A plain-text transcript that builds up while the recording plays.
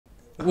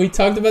we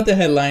talked about the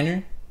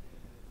headliner.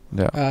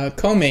 Yeah.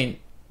 Co-main,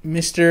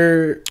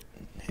 Mr.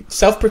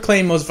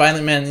 Self-proclaimed most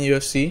violent man in the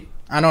UFC.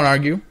 I don't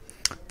argue.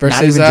 Versus,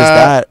 Not even just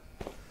that.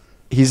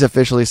 He's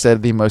officially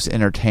said the most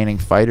entertaining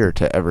fighter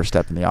to ever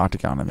step in the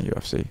octagon in the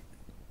UFC.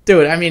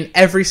 Dude, I mean,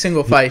 every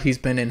single fight he's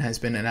been in has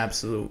been an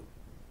absolute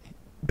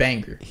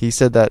banger. He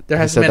said that. There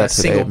hasn't been a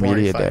single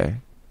boring fight. Day,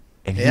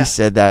 and he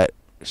said that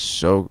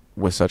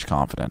with such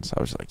confidence.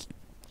 I was like,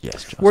 yes.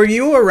 Justin. Were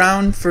you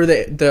around for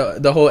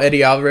the whole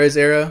Eddie Alvarez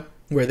era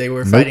where they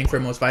were fighting for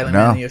most violent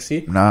man in the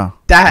UFC? No,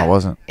 that I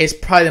wasn't. It's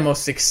probably the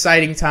most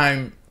exciting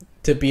time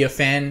to be a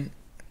fan,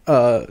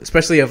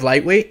 especially of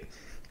lightweight,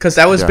 because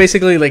that was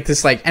basically like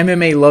this like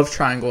MMA love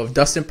triangle of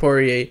Dustin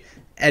Poirier,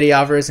 Eddie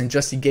Alvarez, and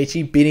Justin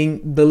Gaethje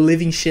beating the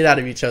living shit out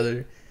of each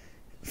other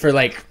for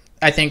like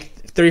I think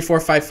 3, 4,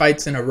 5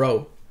 fights in a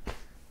row,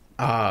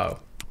 and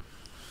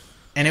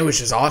it was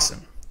just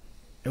awesome.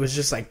 It was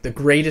just like the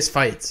greatest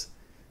fights,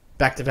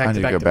 back to back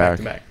to back to back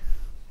to back.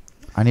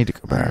 I need to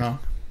go back. I don't know.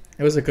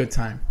 It was a good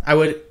time. I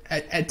would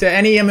to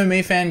any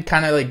MMA fan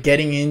kind of like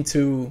getting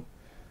into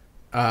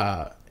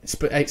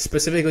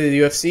specifically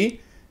the UFC.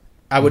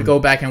 I would go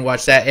back and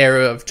watch that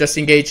era of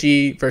Justin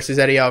Gaethje versus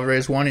Eddie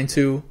Alvarez 1 and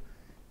 2.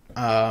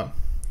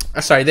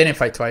 Sorry, they didn't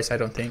fight twice. I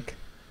don't think.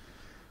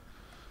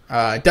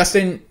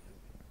 Dustin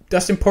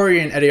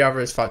Poirier and Eddie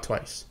Alvarez fought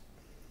twice.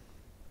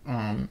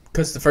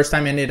 Because the first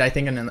time ended, I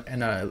think,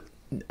 in a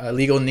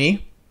legal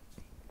knee,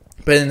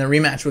 but then the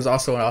rematch was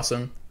also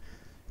awesome.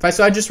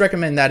 So I just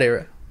recommend that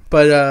era.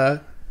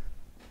 But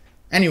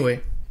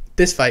anyway,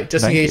 this fight,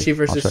 Justin Gaethje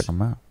versus I'll check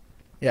him out.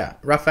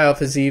 Rafael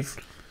Fiziev.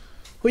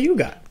 Who you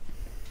got?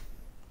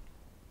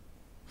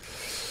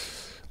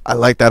 I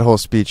like that whole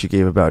speech you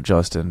gave about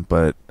Justin,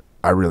 but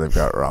I really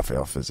got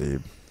Rafael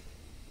Fiziev.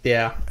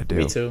 Yeah, I do.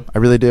 Me too. I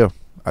really do.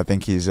 I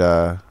think he's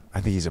a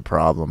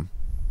problem.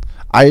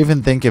 I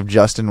even think if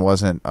Justin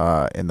wasn't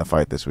in the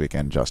fight this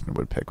weekend, Justin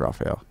would pick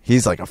Rafael.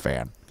 He's like a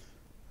fan.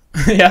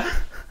 Yeah.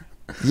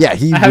 Yeah,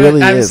 he I really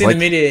is. I haven't seen the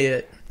media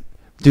yet.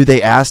 Dude,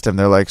 they asked him.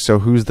 They're like, "So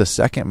who's the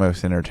second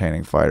most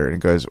entertaining fighter?" And he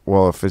goes,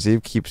 "Well, if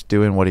Fiziev keeps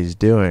doing what he's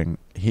doing,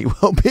 he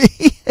will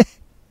be."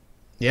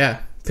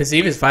 Yeah,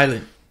 Fiziev is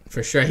violent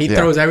for sure. He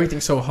throws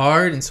everything so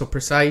hard and so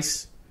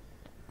precise.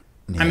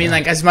 Yeah. I mean,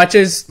 like as much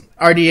as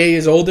RDA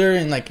is older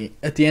and like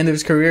at the end of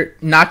his career,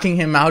 knocking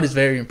him out is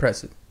very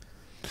impressive.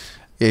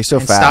 Yeah, he's so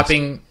and fast.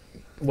 Stopping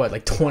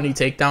like 20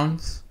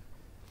 takedowns.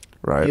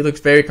 Right. He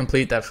looks very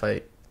complete that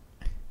fight.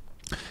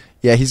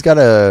 Yeah, he's got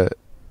the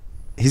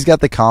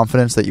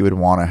confidence that you would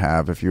want to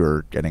have if you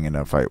were getting in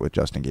a fight with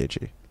Justin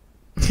Gaethje.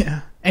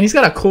 Yeah, and he's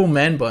got a cool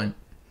man bun.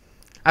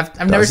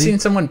 I've never seen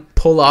someone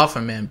pull off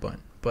a man bun,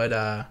 but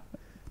I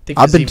think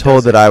I've been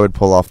told that I would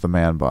pull off the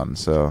man bun,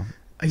 so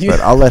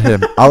but I'll let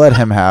him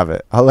have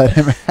it. I'll let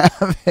him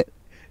have it.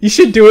 You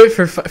should do it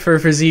for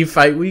Fiziev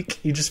fight week.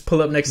 You just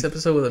pull up next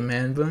episode with a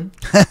man bun.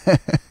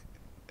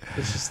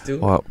 Let's just do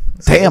it. Well,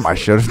 damn, I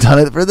should have done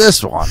it for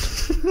this one.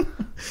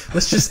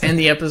 Let's just end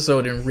the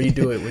episode and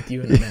redo it with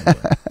you and the man bun.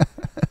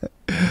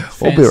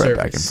 We'll be right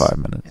back in 5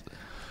 minutes.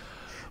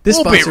 This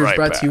sponsor is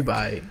brought to you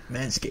by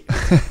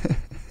Manscaped.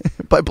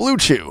 By Blue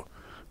Chew.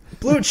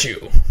 Blue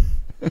Chew.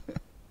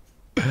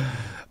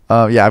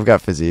 Yeah, I've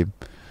got Fiziev.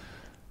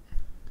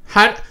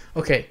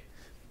 Okay.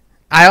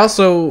 I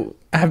also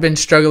have been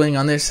struggling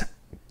on this.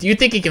 Do you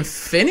think he can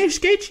finish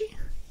Gaethje?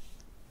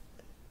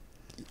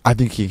 I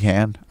think he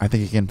can. I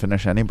think he can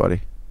finish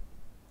anybody.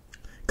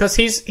 Because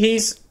he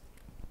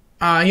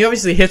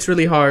obviously hits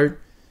really hard.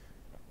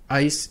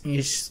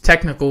 He's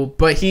technical,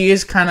 but he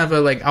is kind of a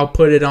like I'll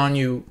put it on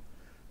you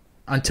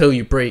until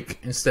you break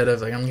instead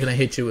of like I'm gonna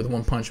hit you with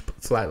one punch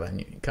flatline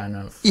you kind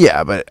of.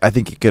 Yeah, but I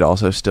think he could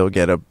also still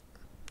get a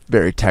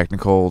very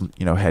technical,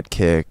 head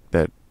kick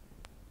that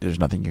there's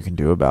nothing you can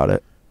do about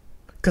it.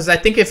 Because I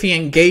think if he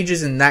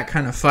engages in that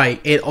kind of fight,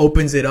 it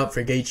opens it up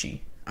for Gaethje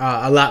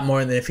a lot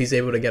more than if he's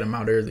able to get him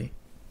out early.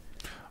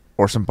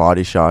 Or some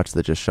body shots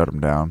that just shut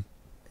him down.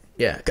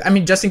 Yeah, I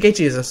mean Justin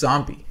Gaethje is a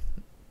zombie.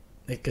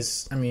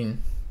 Because unless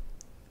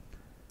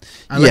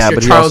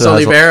you're Charles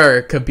Oliveira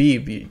or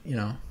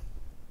Khabib,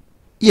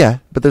 Yeah,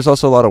 but there's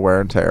also a lot of wear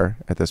and tear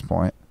at this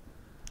point.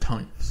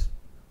 Tons.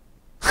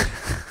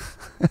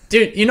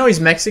 Dude, he's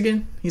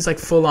Mexican? He's like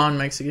full on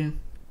Mexican.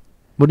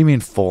 What do you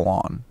mean full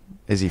on?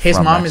 Is he His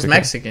from mom Mexico? is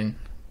Mexican.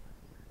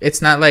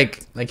 It's not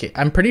like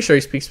I'm pretty sure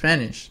he speaks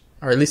Spanish,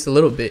 or at least a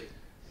little bit.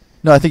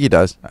 No, I think he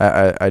does.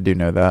 I do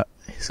know that.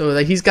 So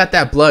like he's got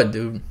that blood,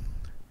 dude.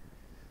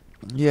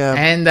 Yeah.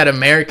 And that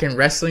American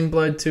wrestling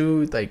blood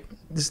too. Like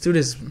this dude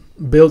is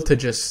built to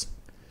just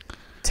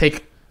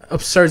take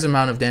absurd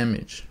amount of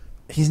damage.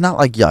 He's not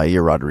like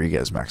Yair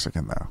Rodriguez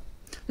Mexican though.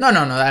 No.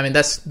 I mean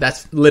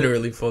that's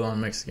literally full on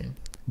Mexican.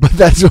 But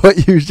that's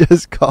what you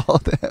just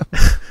called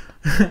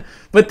him.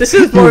 But this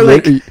is more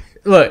like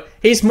look,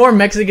 he's more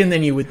Mexican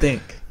than you would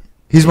think.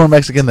 He's more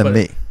Mexican than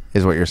me,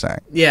 is what you're saying.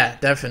 Yeah,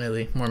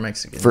 definitely more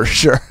Mexican. For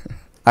sure.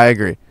 I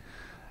agree.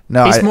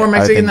 No, he's more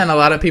Mexican than a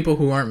lot of people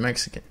who aren't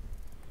Mexican.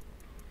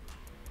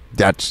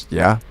 That's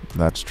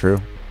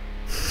true.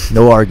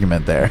 No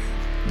argument there.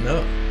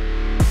 No.